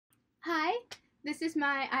This is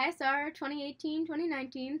my ISR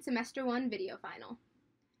 2018-2019 Semester 1 video final.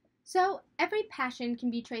 So, every passion can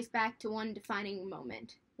be traced back to one defining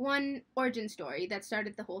moment, one origin story that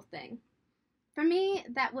started the whole thing. For me,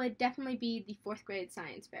 that would definitely be the 4th grade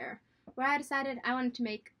science fair, where I decided I wanted to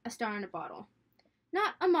make a star in a bottle.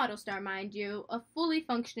 Not a model star, mind you, a fully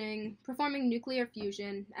functioning, performing nuclear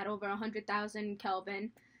fusion at over 100,000 Kelvin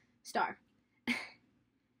star.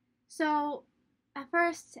 So, at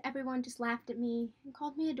first, everyone just laughed at me and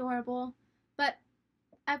called me adorable, but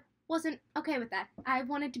I wasn't okay with that. I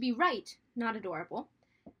wanted to be right, not adorable.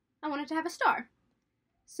 I wanted to have a star.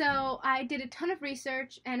 So I did a ton of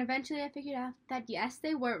research, and eventually I figured out that yes,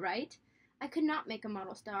 they were right. I could not make a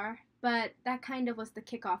model star, but that kind of was the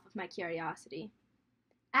kickoff of my curiosity.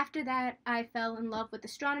 After that, I fell in love with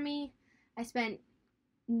astronomy. I spent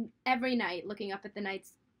every night looking up at the night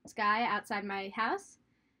sky outside my house.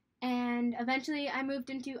 And eventually I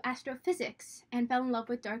moved into astrophysics and fell in love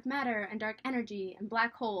with dark matter and dark energy and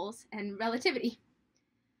black holes and relativity.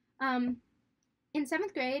 In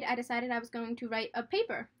 7th grade, I decided I was going to write a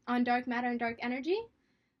paper on dark matter and dark energy,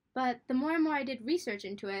 but the more and more I did research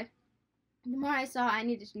into it, the more I saw I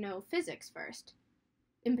needed to know physics first.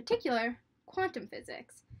 In particular, quantum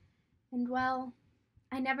physics. And well,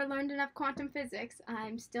 I never learned enough quantum physics.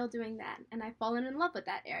 I'm still doing that, and I've fallen in love with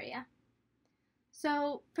that area.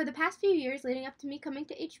 So, for the past few years leading up to me coming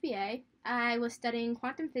to HBA, I was studying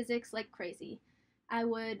quantum physics like crazy. I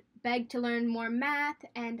would beg to learn more math,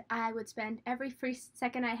 and I would spend every free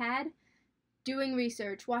second I had doing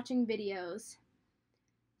research, watching videos.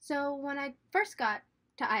 So, when I first got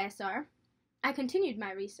to ISR, I continued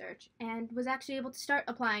my research and was actually able to start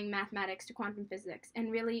applying mathematics to quantum physics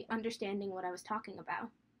and really understanding what I was talking about.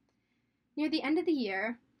 Near the end of the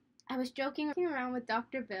year, I was joking around with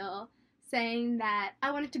Dr. Bill, saying that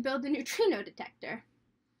I wanted to build a neutrino detector.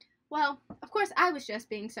 Well, of course I was just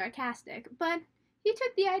being sarcastic, but he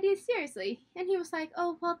took the idea seriously, and he was like,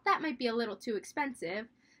 oh, well, that might be a little too expensive,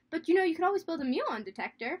 but you could always build a muon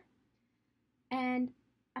detector. And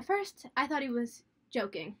at first, I thought he was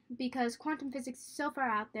joking, because quantum physics is so far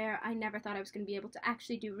out there, I never thought I was going to be able to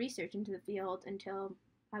actually do research into the field until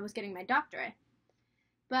I was getting my doctorate.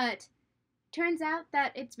 But turns out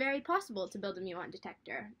that it's very possible to build a muon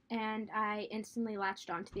detector, and I instantly latched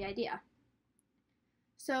on to the idea.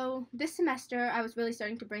 So this semester, I was really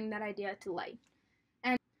starting to bring that idea to light.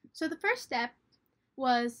 And so the first step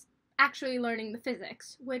was actually learning the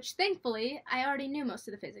physics, which thankfully, I already knew most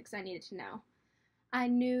of the physics I needed to know. I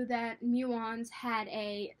knew that muons had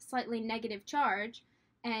a slightly negative charge,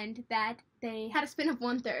 and that they had a spin of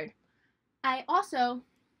 1/3. I also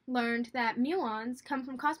learned that muons come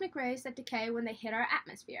from cosmic rays that decay when they hit our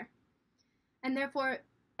atmosphere. And therefore,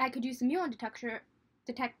 I could use the muon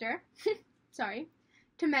detector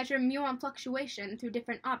to measure muon fluctuation through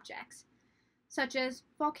different objects, such as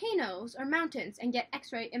volcanoes or mountains, and get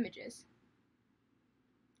X-ray images.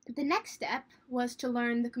 The next step was to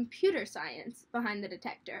learn the computer science behind the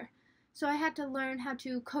detector, so I had to learn how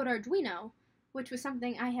to code Arduino, which was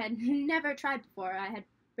something I had never tried before. I had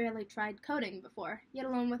barely tried coding before, yet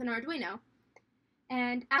alone with an Arduino.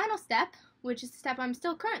 And the final step, which is the step I'm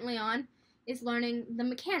still currently on, is learning the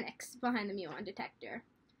mechanics behind the muon detector.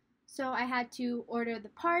 So I had to order the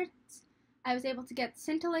parts. I was able to get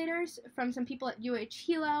scintillators from some people at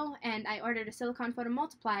Hilo, and I ordered a silicon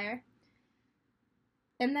photomultiplier.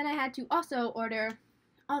 And then I had to also order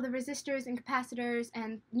all the resistors and capacitors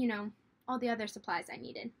and, all the other supplies I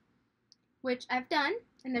needed, which I've done,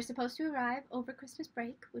 and they're supposed to arrive over Christmas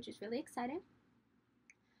break, which is really exciting.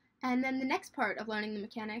 And then the next part of learning the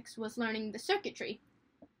mechanics was learning the circuitry,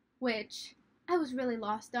 which I was really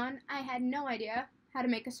lost on. I had no idea how to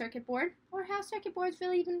make a circuit board, or how circuit boards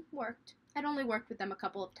really even worked. I'd only worked with them a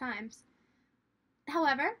couple of times.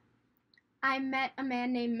 However, I met a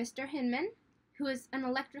man named Mr. Hinman, who is an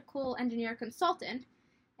electrical engineer consultant,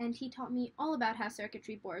 and he taught me all about how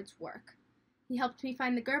circuitry boards work. He helped me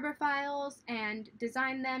find the Gerber files and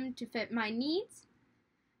design them to fit my needs,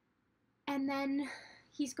 and then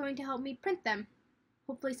he's going to help me print them,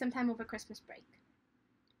 hopefully sometime over Christmas break.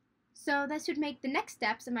 So that should make the next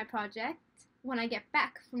steps of my project, when I get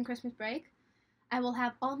back from Christmas break, I will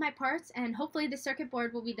have all of my parts, and hopefully the circuit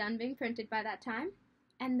board will be done being printed by that time.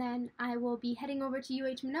 And then I will be heading over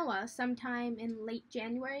to Manoa sometime in late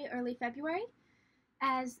January, early February,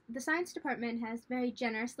 as the science department has very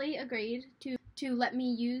generously agreed to let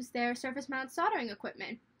me use their surface mount soldering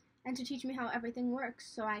equipment and to teach me how everything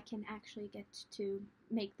works, so I can actually get to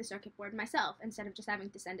make the circuit board myself instead of just having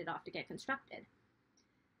to send it off to get constructed.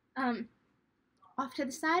 Off to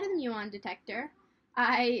the side of the muon detector,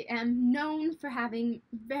 I am known for having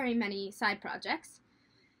very many side projects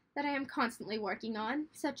that I am constantly working on,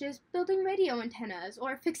 such as building radio antennas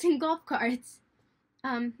or fixing golf carts.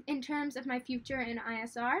 In terms of my future in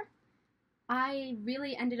ISR, I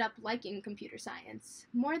really ended up liking computer science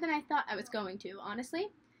more than I thought I was going to, honestly.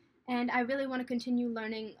 And I really want to continue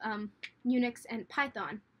learning Unix and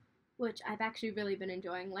Python, which I've actually really been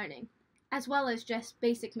enjoying learning, as well as just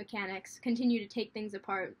basic mechanics, continue to take things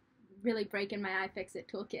apart, really break in my iFixit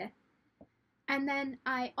toolkit. And then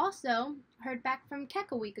I also heard back from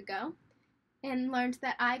Keck a week ago and learned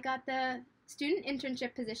that I got the student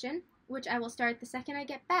internship position, which I will start the second I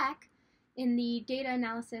get back in the data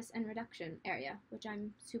analysis and reduction area, which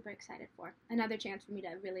I'm super excited for. Another chance for me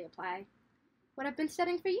to really apply what I've been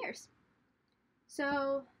studying for years.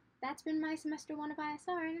 So that's been my semester 1 of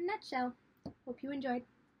ISR in a nutshell. Hope you enjoyed.